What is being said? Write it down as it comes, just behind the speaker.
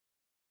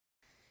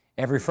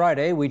Every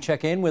Friday, we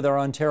check in with our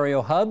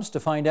Ontario hubs to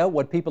find out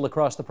what people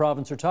across the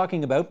province are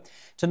talking about.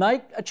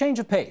 Tonight, a change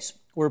of pace.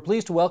 We're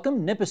pleased to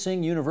welcome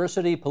Nipissing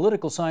University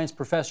political science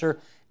professor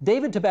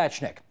David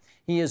Tabachnick.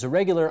 He is a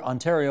regular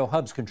Ontario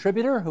Hubs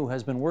contributor who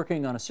has been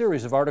working on a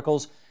series of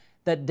articles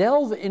that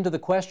delve into the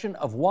question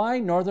of why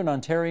Northern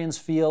Ontarians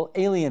feel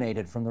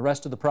alienated from the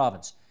rest of the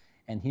province.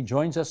 And he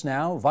joins us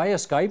now via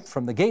Skype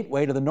from the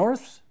gateway to the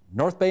north,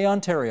 North Bay,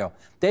 Ontario.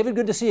 David,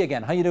 good to see you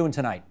again. How are you doing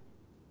tonight?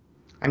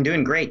 I'm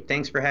doing great.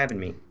 Thanks for having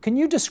me. Can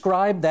you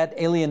describe that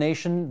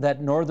alienation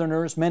that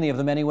Northerners, many of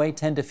them anyway,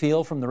 tend to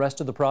feel from the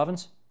rest of the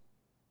province?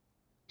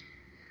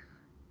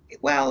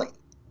 Well,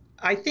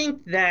 I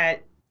think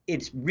that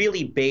it's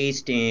really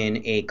based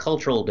in a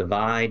cultural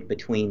divide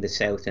between the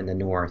South and the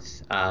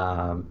North.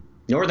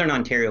 Northern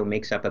Ontario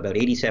makes up about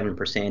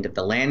 87% of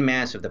the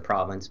landmass of the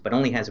province, but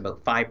only has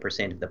about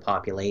 5% of the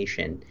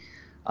population.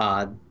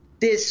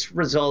 This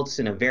results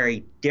in a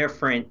very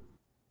different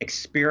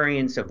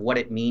experience of what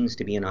it means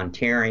to be an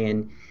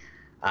Ontarian,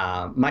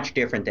 much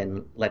different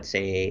than, let's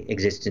say,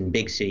 exists in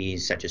big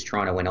cities such as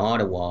Toronto and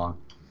Ottawa.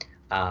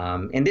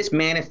 And this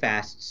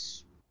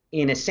manifests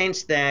in a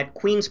sense that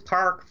Queen's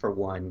Park, for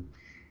one,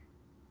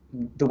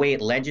 the way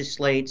it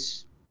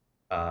legislates,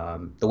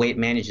 the way it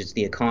manages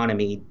the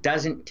economy,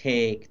 doesn't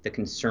take the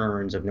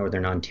concerns of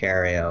Northern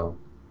Ontario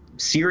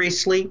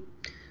seriously.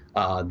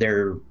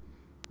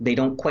 They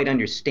don't quite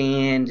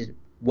understand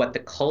what the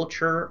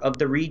culture of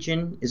the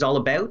region is all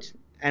about.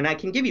 And I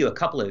can give you a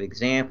couple of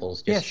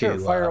examples just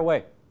fire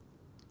away.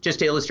 Just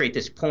to illustrate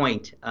this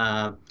point.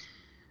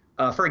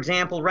 For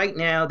example, right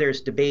now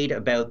there's debate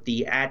about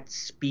the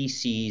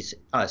Species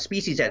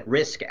at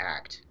Risk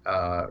Act,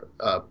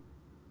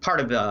 part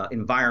of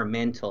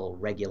environmental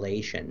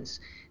regulations.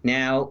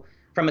 Now,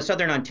 from a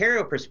Southern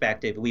Ontario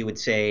perspective, we would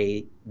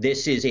say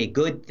this is a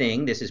good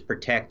thing. This is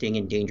protecting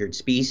endangered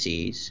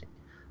species.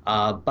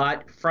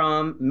 But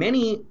from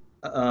many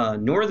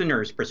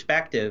Northerners'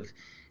 perspective,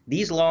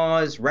 these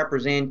laws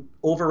represent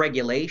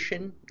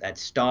overregulation that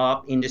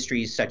stop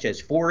industries such as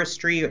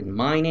forestry and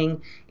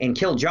mining and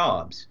kill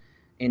jobs.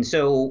 And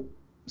so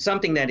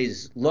something that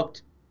is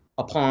looked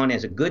upon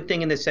as a good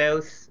thing in the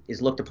South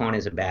is looked upon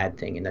as a bad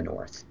thing in the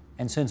North.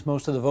 And since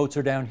most of the votes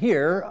are down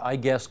here, I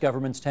guess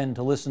governments tend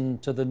to listen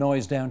to the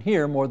noise down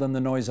here more than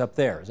the noise up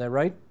there. Is that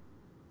right?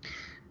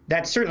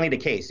 That's certainly the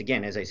case.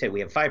 Again, as I said, we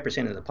have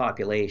 5% of the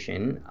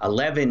population,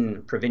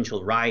 11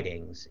 provincial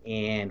ridings.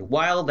 And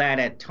while that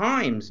at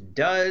times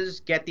does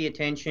get the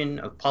attention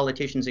of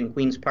politicians in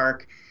Queen's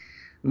Park,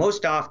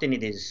 most often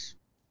it is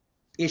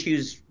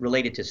issues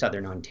related to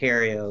Southern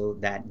Ontario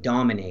that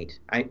dominate.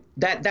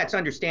 That's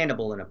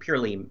understandable in a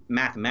purely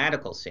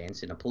mathematical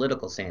sense, in a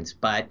political sense,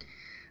 but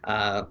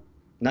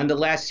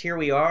nonetheless, here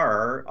we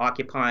are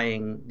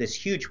occupying this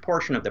huge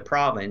portion of the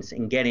province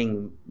and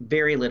getting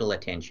very little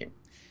attention.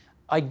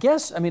 I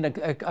guess,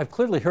 I've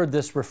clearly heard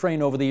this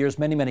refrain over the years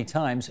many, many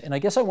times, and I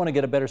guess I want to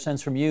get a better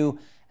sense from you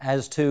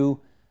as to,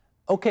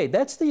 okay,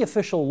 that's the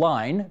official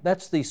line,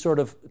 that's the sort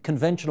of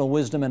conventional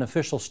wisdom and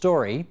official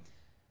story,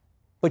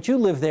 but you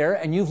live there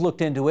and you've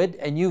looked into it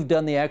and you've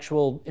done the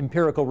actual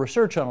empirical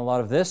research on a lot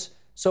of this.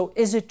 So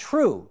is it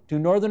true? Do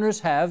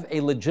Northerners have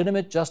a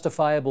legitimate,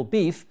 justifiable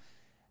beef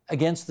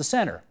against the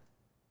center?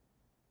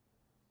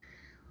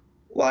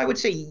 Well, I would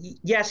say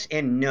yes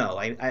and no.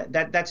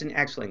 That's an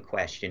excellent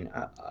question.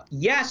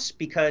 Yes,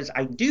 because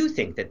I do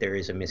think that there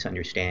is a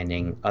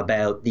misunderstanding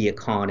about the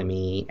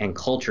economy and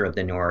culture of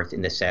the North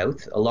in the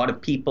South. A lot of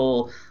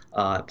people,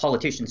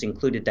 politicians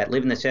included, that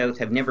live in the South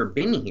have never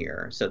been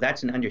here. So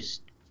that's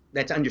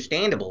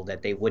understandable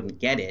that they wouldn't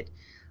get it.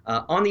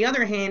 On the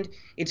other hand,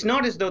 it's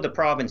not as though the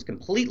province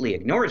completely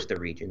ignores the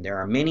region. There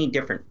are many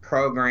different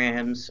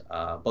programs,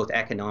 both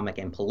economic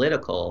and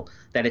political,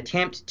 that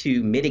attempt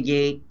to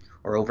mitigate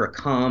or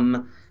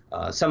overcome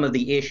some of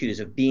the issues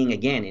of being,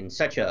 again, in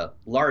such a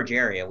large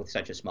area with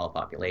such a small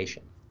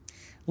population.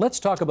 Let's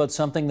talk about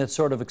something that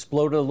sort of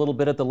exploded a little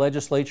bit at the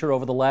legislature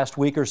over the last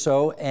week or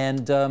so.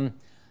 And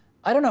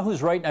I don't know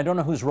who's right and I don't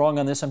know who's wrong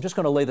on this. I'm just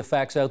going to lay the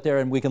facts out there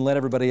and we can let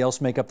everybody else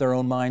make up their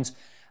own minds.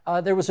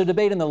 There was a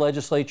debate in the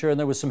legislature and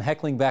there was some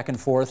heckling back and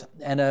forth.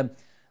 And a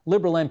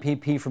Liberal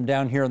MPP from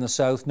down here in the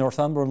south,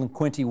 Northumberland,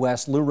 Quinte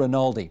West, Lou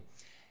Rinaldi,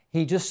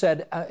 he just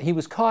said he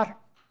was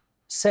caught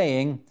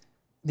saying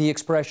the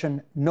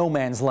expression no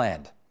man's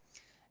land.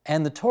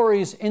 And the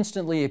Tories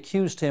instantly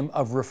accused him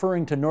of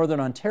referring to Northern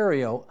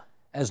Ontario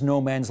as no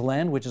man's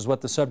land, which is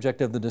what the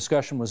subject of the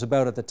discussion was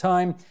about at the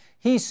time.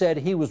 He said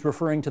he was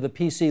referring to the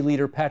PC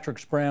leader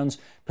Patrick Brown's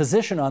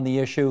position on the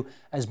issue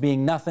as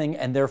being nothing,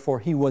 and therefore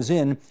he was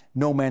in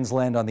no man's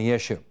land on the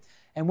issue.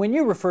 And when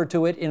you referred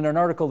to it in an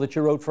article that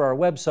you wrote for our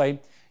website,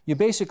 you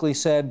basically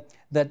said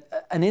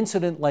that an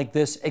incident like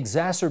this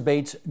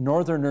exacerbates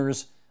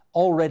Northerners'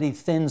 already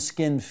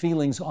thin-skinned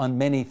feelings on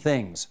many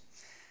things.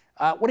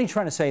 What are you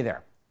trying to say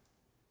there?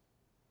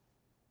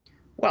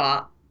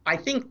 Well, I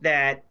think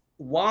that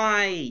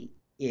why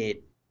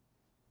it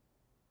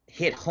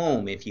hit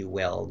home, if you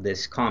will,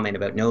 this comment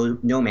about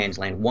no man's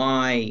land,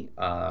 why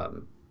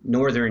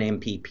Northern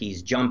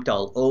MPPs jumped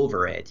all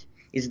over it,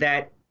 is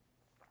that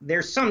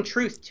there's some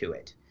truth to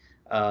it.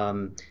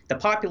 The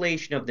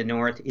population of the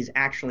North is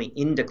actually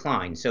in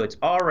decline, so it's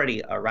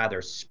already a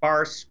rather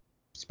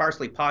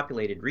sparsely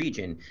populated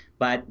region.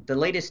 But the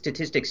latest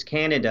Statistics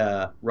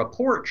Canada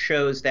report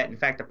shows that, in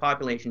fact, the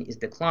population is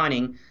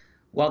declining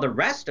while the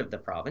rest of the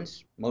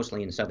province,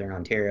 mostly in southern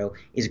Ontario,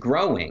 is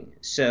growing.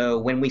 So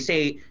when we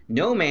say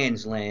no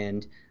man's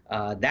land,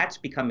 that's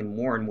becoming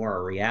more and more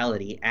a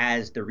reality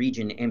as the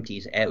region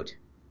empties out.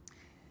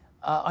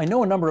 I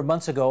know a number of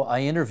months ago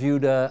I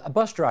interviewed a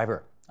bus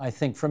driver, I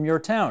think from your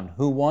town,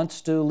 who wants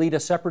to lead a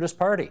separatist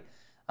party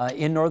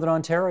in Northern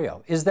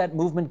Ontario. Is that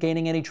movement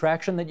gaining any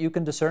traction that you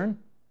can discern?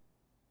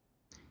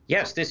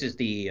 Yes, this is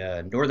the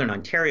Northern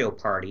Ontario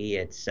Party.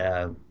 It's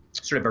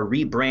sort of a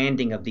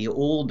rebranding of the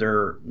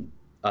older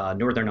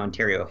Northern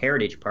Ontario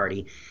Heritage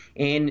Party.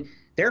 And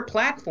their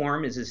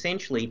platform is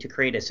essentially to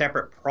create a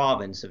separate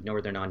province of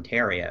Northern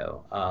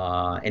Ontario.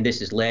 And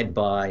this is led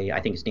by,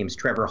 I think his name is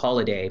Trevor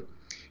Holiday.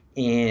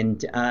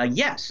 And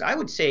yes, I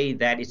would say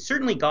that it's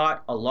certainly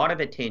got a lot of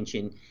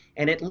attention.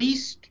 And at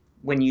least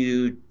when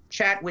you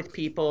chat with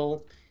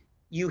people,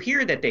 you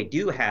hear that they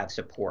do have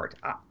support.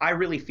 I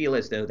really feel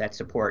as though that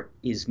support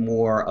is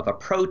more of a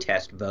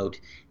protest vote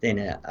than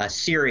a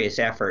serious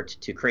effort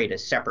to create a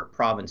separate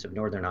province of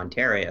Northern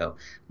Ontario.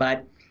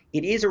 But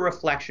it is a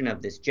reflection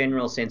of this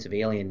general sense of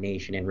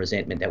alienation and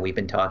resentment that we've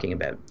been talking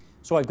about.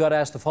 So I've got to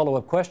ask the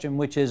follow-up question,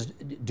 which is,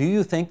 do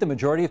you think the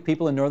majority of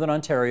people in Northern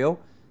Ontario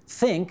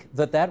think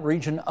that that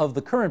region of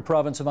the current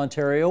province of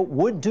Ontario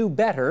would do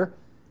better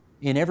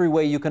in every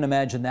way you can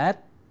imagine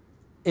that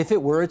if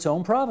it were its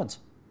own province?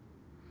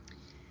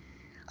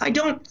 I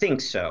don't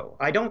think so.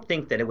 I don't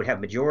think that it would have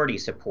majority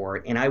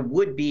support, and I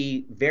would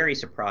be very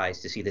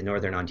surprised to see the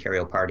Northern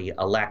Ontario Party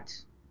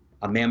elect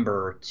a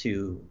member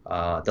to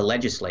the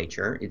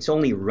legislature. It's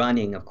only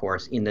running, of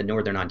course, in the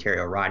Northern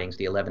Ontario ridings,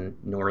 the 11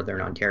 Northern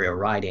Ontario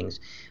ridings,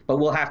 but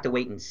we'll have to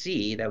wait and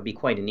see. That would be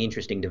quite an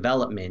interesting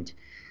development.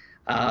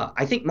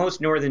 I think most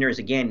Northerners,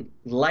 again,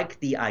 like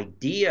the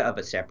idea of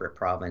a separate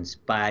province,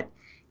 but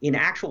in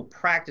actual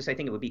practice, I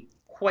think it would be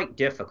quite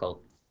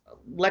difficult.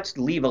 Let's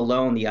leave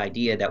alone the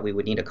idea that we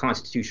would need a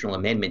constitutional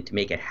amendment to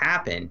make it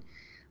happen.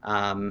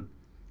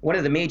 One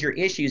of the major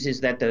issues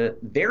is that the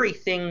very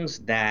things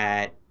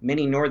that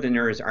many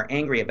Northerners are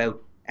angry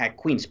about at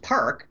Queen's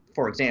Park,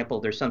 for example,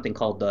 there's something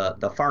called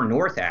the Far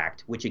North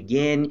Act, which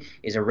again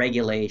is a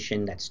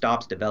regulation that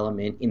stops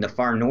development in the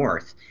far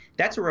north.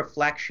 That's a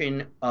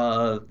reflection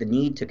of the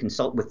need to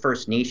consult with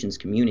First Nations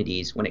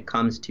communities when it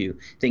comes to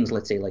things,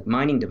 let's say, like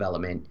mining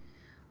development.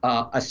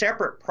 A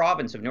separate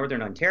province of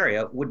Northern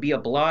Ontario would be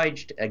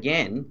obliged,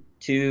 again,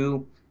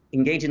 to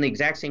engage in the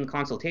exact same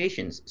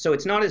consultations. So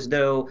it's not as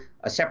though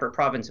a separate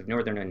province of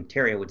Northern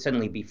Ontario would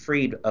suddenly be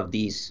freed of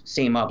these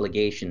same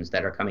obligations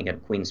that are coming out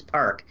of Queen's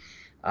Park.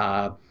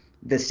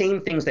 The same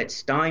things that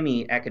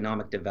stymie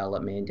economic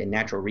development and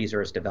natural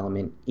resource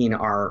development in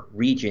our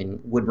region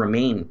would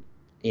remain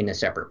in a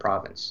separate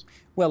province.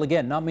 Well,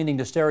 again, not meaning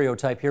to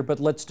stereotype here, but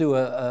let's do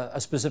a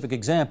specific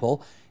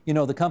example. You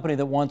know, the company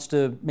that wants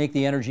to make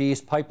the Energy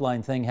East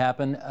pipeline thing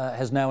happen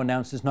has now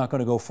announced it's not going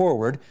to go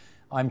forward.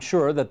 I'm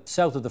sure that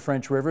south of the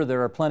French River,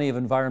 there are plenty of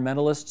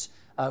environmentalists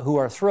who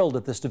are thrilled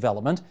at this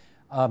development.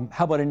 How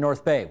about in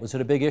North Bay? Was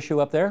it a big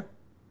issue up there?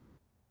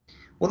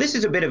 Well, this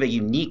is a bit of a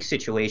unique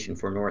situation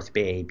for North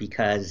Bay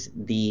because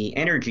the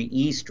Energy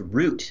East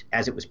route,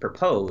 as it was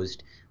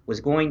proposed, was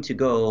going to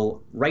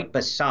go right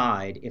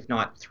beside, if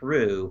not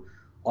through,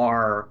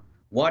 our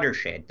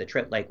watershed, the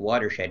Tritt Lake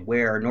watershed,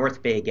 where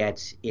North Bay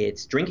gets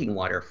its drinking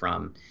water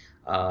from.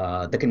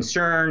 The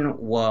concern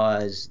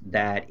was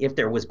that if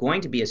there was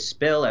going to be a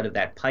spill out of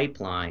that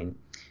pipeline,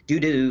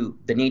 due to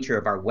the nature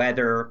of our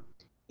weather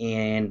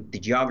and the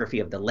geography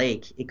of the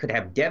lake, it could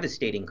have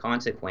devastating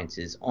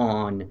consequences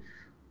on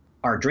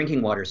our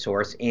drinking water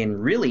source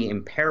and really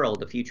imperil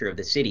the future of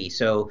the city.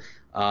 So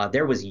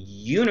there was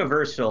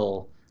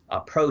universal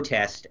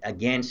protest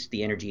against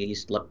the Energy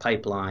East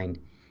pipeline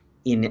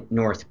in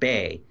North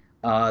Bay.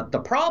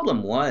 The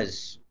problem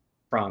was,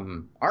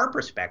 from our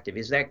perspective,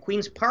 is that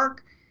Queen's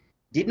Park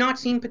did not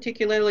seem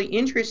particularly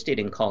interested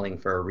in calling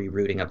for a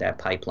rerouting of that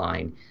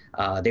pipeline.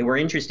 They were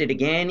interested,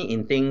 again,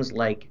 in things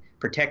like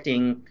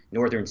protecting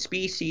northern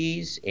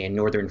species and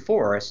northern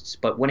forests,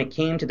 but when it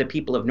came to the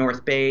people of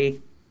North Bay,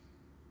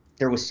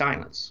 there was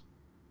silence.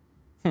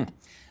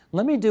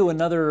 Let me do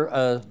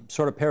another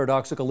sort of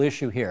paradoxical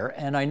issue here,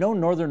 and I know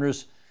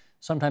Northerners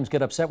sometimes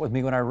get upset with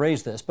me when I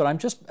raise this, but I'm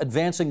just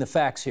advancing the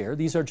facts here.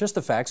 These are just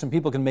the facts, and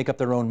people can make up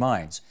their own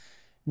minds.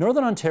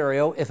 Northern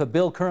Ontario, if a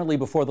bill currently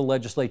before the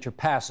legislature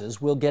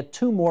passes, will get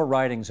 2 more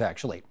ridings,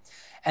 actually.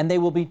 And they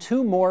will be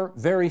 2 more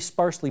very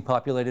sparsely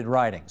populated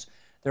ridings.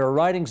 There are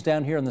ridings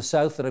down here in the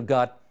south that have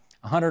got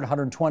 100,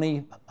 120,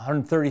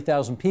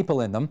 130,000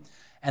 people in them,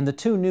 and the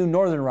 2 new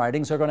northern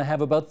ridings are going to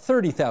have about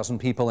 30,000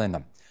 people in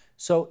them.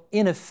 So,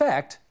 in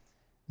effect,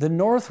 the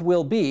North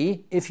will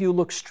be, if you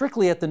look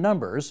strictly at the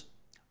numbers,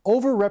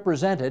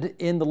 overrepresented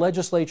in the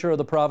legislature of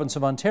the province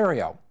of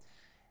Ontario.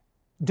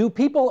 Do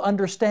people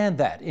understand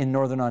that in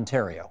Northern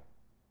Ontario?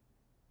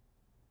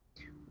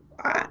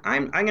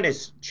 I'm going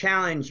to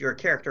challenge your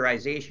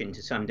characterization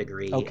to some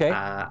degree. Okay.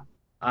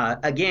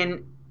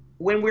 Again,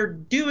 when we're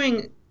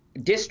doing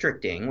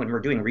districting, when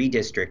we're doing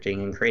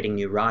redistricting and creating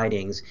new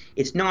ridings,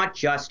 it's not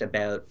just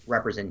about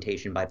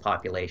representation by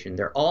population.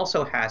 There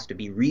also has to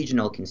be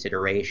regional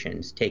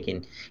considerations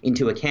taken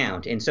into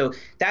account. And so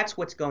that's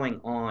what's going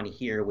on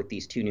here with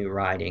these two new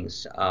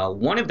ridings.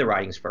 One of the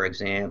ridings, for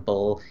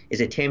example,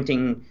 is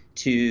attempting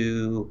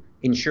to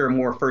ensure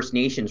more First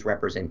Nations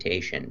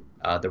representation.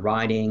 The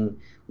riding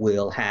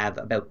will have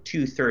about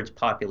 2/3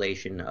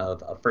 population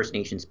of First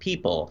Nations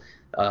people.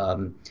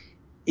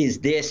 Is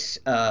this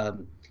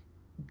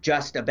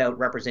just about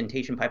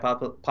representation by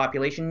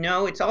population?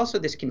 No, it's also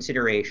this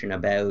consideration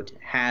about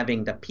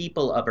having the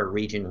people of a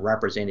region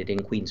represented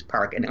in Queen's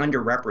Park, an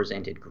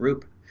underrepresented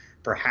group,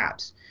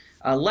 perhaps.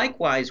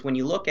 Likewise, when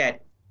you look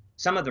at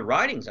some of the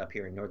ridings up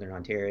here in Northern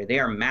Ontario, they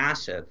are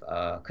massive.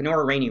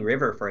 Kenora Rainy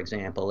River, for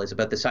example, is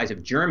about the size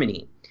of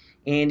Germany.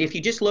 And if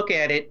you just look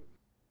at it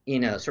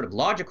in a sort of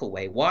logical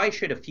way, why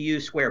should a few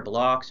square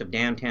blocks of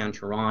downtown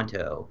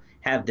Toronto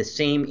have the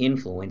same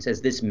influence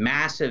as this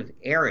massive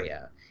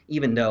area,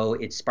 even though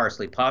it's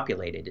sparsely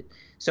populated?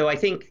 So I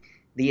think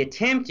the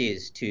attempt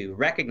is to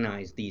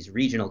recognize these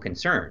regional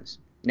concerns.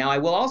 Now, I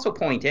will also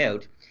point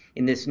out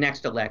in this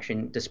next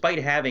election, despite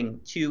having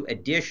 2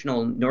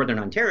 additional Northern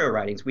Ontario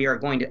ridings, we are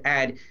going to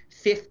add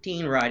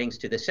 15 ridings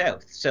to the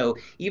south. So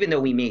even though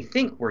we may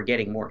think we're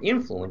getting more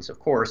influence, of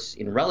course,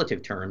 in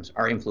relative terms,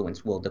 our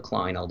influence will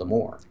decline all the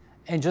more.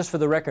 And just for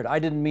the record, I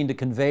didn't mean to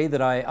convey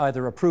that I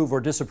either approve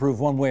or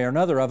disapprove one way or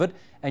another of it.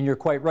 And you're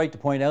quite right to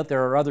point out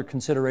there are other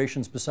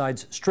considerations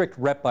besides strict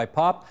rep by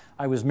pop.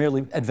 I was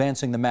merely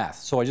advancing the math.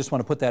 So I just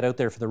want to put that out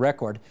there for the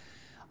record.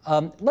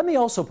 Let me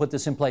also put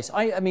this in place.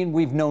 I mean,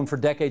 we've known for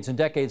decades and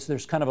decades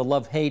there's kind of a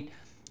love-hate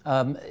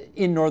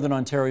in Northern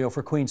Ontario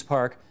for Queen's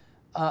Park.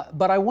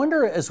 But I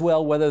wonder as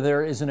well whether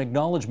there is an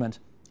acknowledgement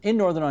in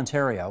Northern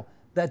Ontario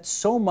that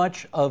so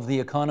much of the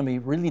economy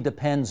really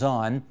depends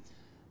on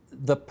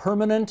the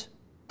permanent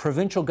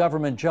provincial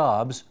government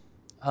jobs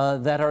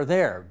that are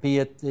there, be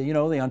it,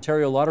 the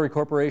Ontario Lottery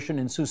Corporation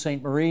in Sault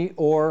Ste. Marie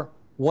or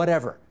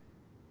whatever.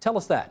 Tell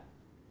us that.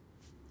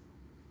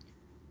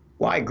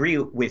 Well, I agree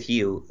with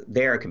you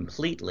there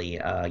completely.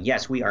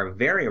 Yes, we are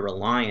very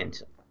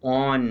reliant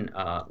on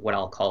what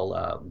I'll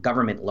call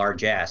government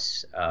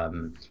largesse.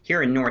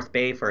 Here in North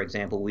Bay, for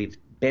example, we've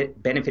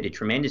benefited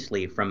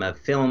tremendously from a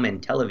film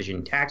and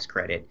television tax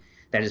credit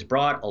that has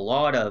brought a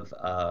lot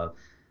of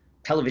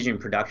television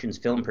productions,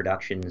 film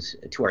productions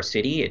to our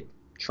city. It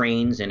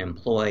trains and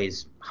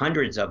employs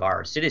hundreds of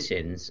our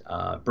citizens,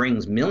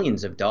 brings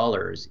millions of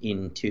dollars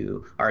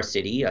into our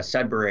city.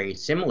 Sudbury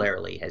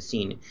similarly has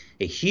seen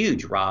a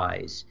huge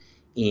rise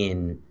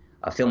in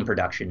film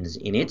productions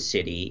in its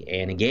city.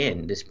 And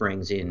again, this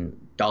brings in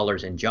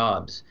dollars and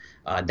jobs.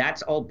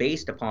 That's all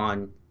based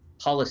upon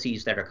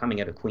policies that are coming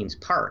out of Queen's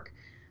Park.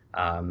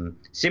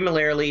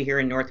 Similarly, here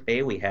in North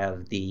Bay, we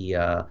have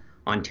the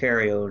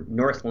Ontario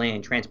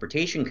Northland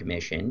Transportation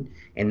Commission,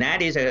 and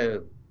that is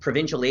a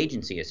provincial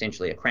agency,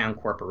 essentially a crown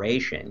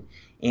corporation,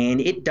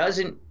 and it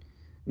doesn't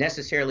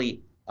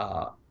necessarily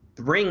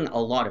bring a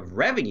lot of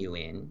revenue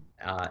in.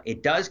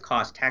 It does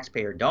cost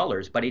taxpayer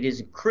dollars, but it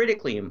is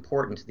critically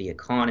important to the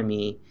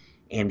economy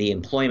and the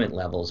employment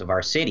levels of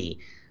our city.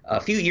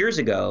 A few years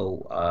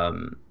ago,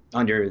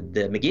 under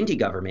the McGuinty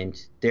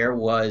government, there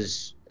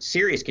was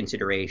serious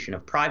consideration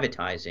of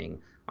privatizing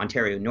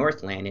Ontario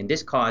Northland, and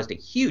this caused a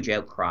huge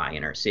outcry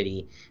in our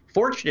city.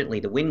 Fortunately,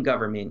 the Wynne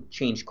government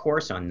changed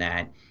course on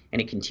that,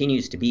 and it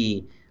continues to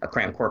be a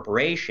crown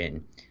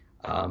corporation.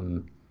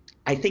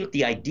 I think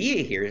the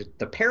idea here,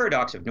 the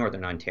paradox of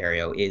Northern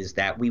Ontario, is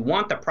that we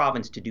want the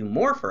province to do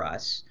more for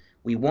us.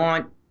 We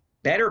want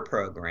better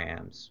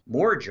programs,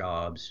 more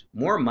jobs,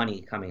 more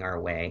money coming our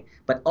way,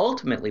 but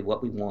ultimately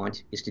what we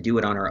want is to do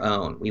it on our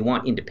own. We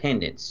want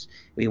independence.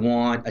 We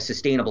want a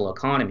sustainable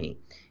economy.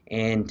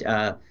 And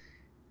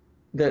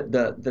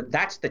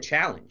that's the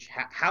challenge.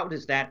 How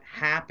does that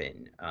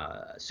happen?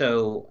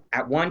 So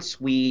at once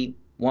we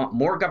want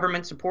more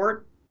government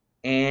support,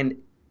 and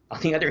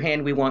on the other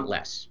hand, we want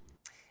less.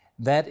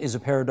 That is a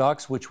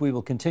paradox which we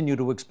will continue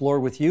to explore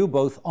with you,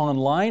 both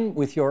online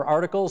with your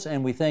articles,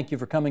 and we thank you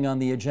for coming on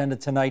the agenda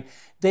tonight.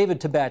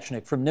 David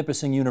Tabachnick from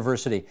Nipissing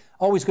University.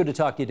 Always good to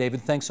talk to you,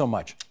 David. Thanks so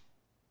much.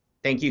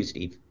 Thank you,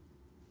 Steve.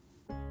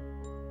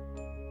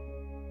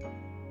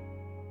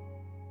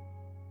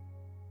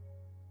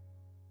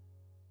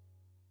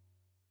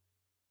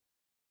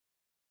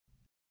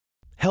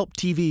 Help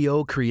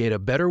TVO create a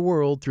better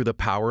world through the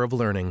power of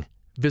learning.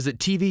 Visit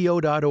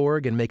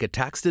TVO.org and make a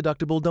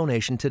tax-deductible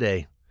donation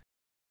today.